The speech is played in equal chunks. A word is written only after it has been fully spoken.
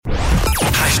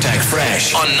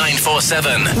Fresh on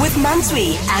 947. With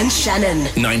Mansui and Shannon.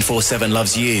 947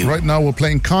 loves you. Right now we're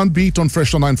playing Can't Beat on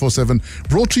Fresh on 947.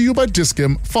 Brought to you by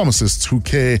Discam, pharmacists who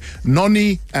care.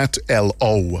 Noni at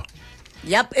LO.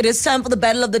 Yep, it is time for the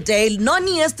battle of the day.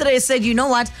 Noni yesterday said, you know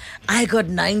what? I got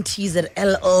 90s at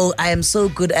LO. I am so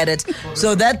good at it.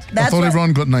 So that's I thought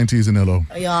everyone got 90s in LO.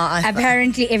 Yeah,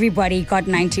 Apparently everybody got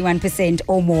 91%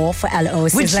 or more for LO.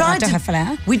 we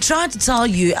tried to tell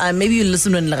you, maybe you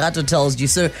listen when Lerato tells you.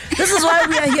 So this is why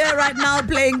we are here right now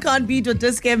playing Can't Beat with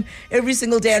Discam every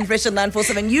single day on Fresh on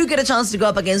 947. You get a chance to go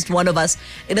up against one of us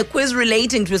in a quiz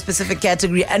relating to a specific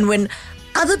category. And when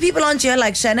other people aren't here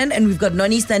like Shannon and we've got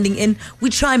Noni standing in, we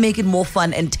try and make it more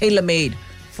fun and tailor-made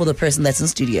for the person that's in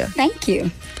studio. Thank you.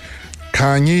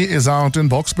 Kanye is out in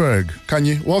Boksburg.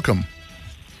 Kanye, welcome.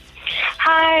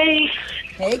 Hi.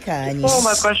 Hey, Kanye. Oh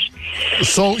my gosh.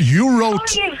 So you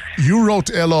wrote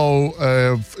LO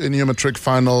in your matric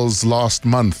finals last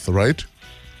month, right?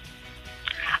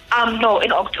 No,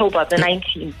 in October, the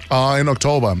 19th. In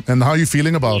October. And how are you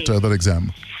feeling about that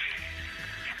exam?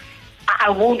 I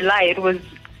won't lie,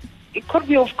 it caught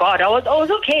me off guard. I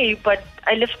was okay, but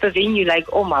I left the venue like,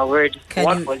 oh my word,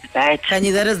 what was that?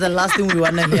 Kanye, that is the last thing we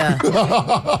want to hear.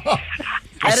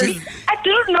 I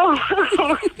don't know.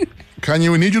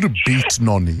 Kanye, we need you to beat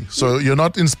Noni. So you're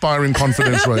not inspiring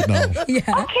confidence right now. Yeah.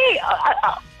 Okay,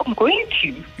 I'm going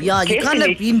to. Yeah, you can't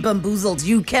have been bamboozled.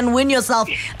 You can win yourself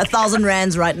 1,000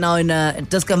 rands right now in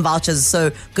discount vouchers.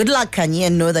 So good luck, Kanye,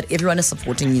 and know that everyone is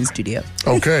supporting you in studio.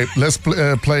 Okay, let's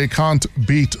play Can't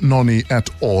Beat Noni at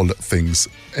all things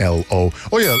LO.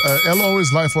 Oh yeah, LO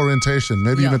is life orientation.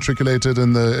 Maybe you matriculated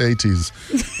in the 80s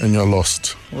and you're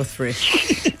lost. With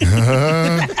Fresh.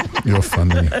 You're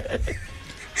funny.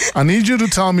 I need you to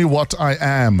tell me what I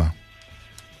am.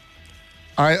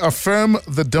 I affirm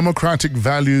the democratic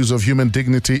values of human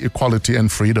dignity, equality,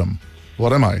 and freedom.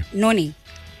 What am I? Noni.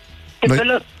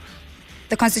 The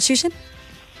Constitution?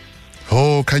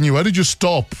 Oh, Kanye, why did you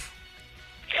stop?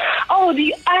 Oh,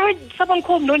 I heard someone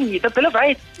called Noni, the Bill of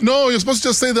Rights. No, you're supposed to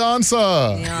just say the answer.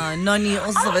 Yeah, Noni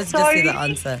also supposed to just say the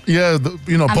answer. Yeah,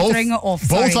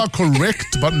 both are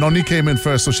correct, but Noni came in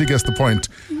first, so she gets the point.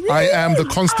 I am the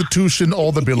Constitution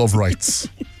or the Bill of Rights.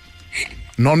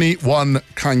 Noni won,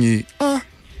 Kanye.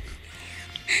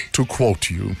 To quote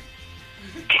you.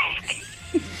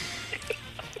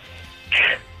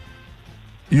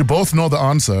 You both know the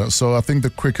answer, so I think the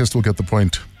quickest will get the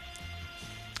point.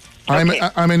 Okay.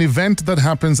 I'm an event that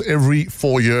happens every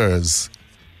 4 years.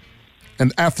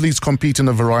 And athletes compete in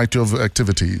a variety of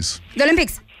activities. The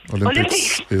Olympics.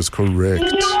 Olympics is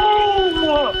correct.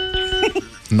 No.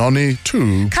 Noni,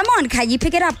 2. Come on, Kanye,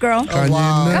 pick it up, girl. Kanye,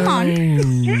 wow. Come on.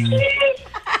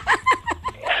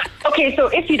 Okay, so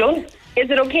if you don't, is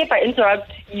it okay if I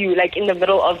interrupt you like in the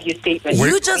middle of your statement?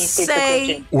 You just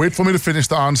say... Wait for me to finish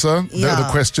the answer, the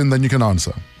question, then you can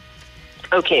answer.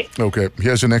 Okay. Okay,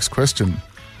 here's your next question.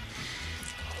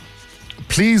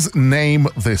 Please name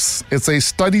this. It's a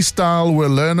study style where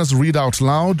learners read out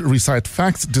loud, recite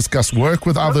facts, discuss work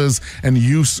with others, and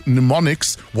use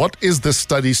mnemonics. What is this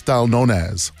study style known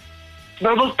as?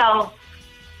 Verbal style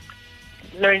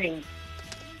learning.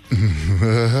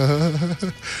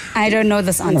 I don't know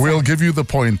this answer. We'll give you the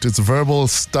point. It's verbal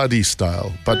study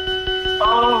style. But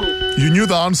you knew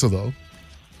the answer, though.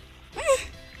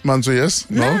 Manzu, yes?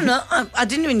 No, I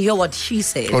didn't even hear what she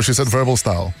said. Oh, she said verbal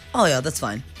style. Oh, yeah, that's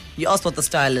fine. You asked what the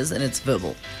style is, and it's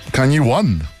verbal. Kanye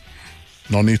 1.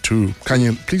 Noni 2.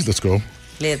 Kanye, please, let's go.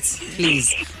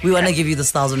 Please. We want to give you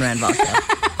this 1,000 rand voucher.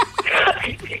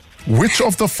 Which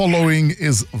of the following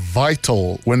is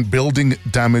vital when building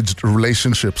damaged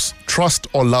relationships? Trust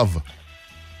or love?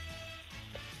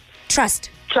 Trust.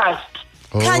 Trust.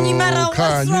 Oh, Kanye, Mara, what's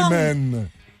Kanye, wrong?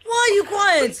 man. Why are you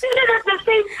quiet? We did it at the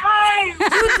same time.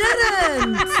 You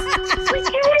didn't.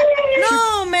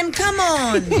 No, man, come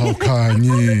on. Oh,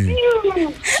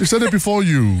 Kanye. She said it before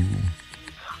you.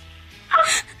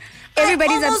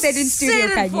 Everybody's I almost upset in studio, said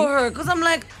it Kanye. for her, because I'm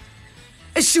like,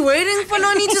 is she waiting for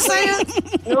Noni to say it?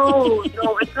 No,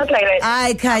 it's not like that.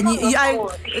 Aye, Kanye.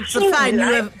 It's a fine.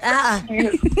 You have...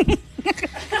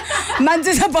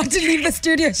 Manzu's about to leave the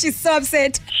studio. She's so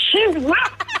upset. She's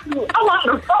whacked. I'm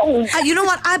on the phone. You know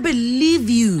what? I believe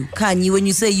you, Kanye, when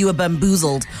you say you were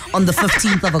bamboozled on the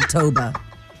 15th of October.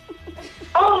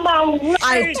 Oh my word.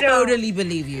 I totally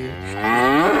believe you.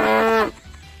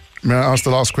 May I ask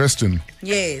the last question?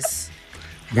 Yes.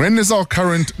 When is our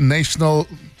current national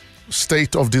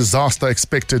state of disaster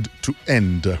expected to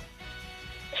end?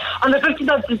 On the 15th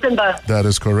of December. That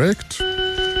is correct.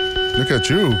 Look at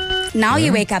you. Now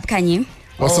you wake up, Kanye.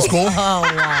 What's the score? Oh,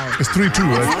 wow. It's 3-2,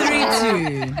 right?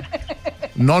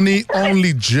 3-2. Noni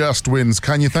only just wins.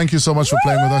 Kanye, thank you so much for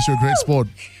playing with us. You're a great sport.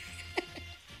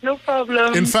 No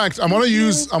problem. In fact, I'm gonna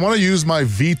use my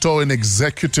veto and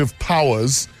executive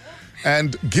powers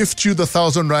and gift you the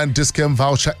 1,000 Rand discount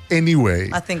voucher anyway.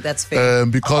 I think that's fair.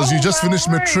 Because you just finished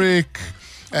matric,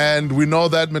 and we know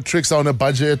that matrics are on a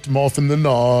budget more often than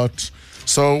not.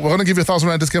 So we're gonna give you a 1,000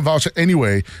 Rand discount voucher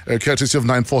anyway, courtesy of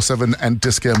 947 and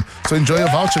Discount. So enjoy your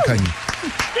voucher, Kanye.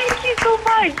 Thank you so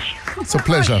much. It's a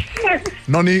pleasure.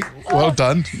 Noni, well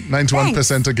done.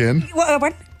 91% again.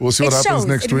 What? We'll see what happens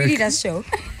next week. It really does show.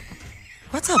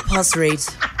 What's our pass rate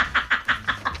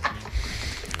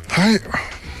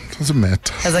Doesn't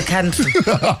matter. as a country?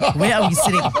 Where are we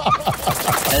sitting?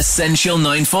 Essential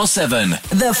 947.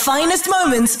 The finest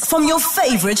moments from your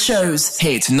favorite shows.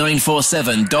 Hit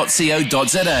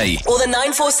 947.co.za. Or the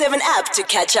 947 app to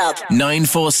catch up.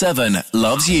 947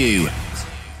 loves you.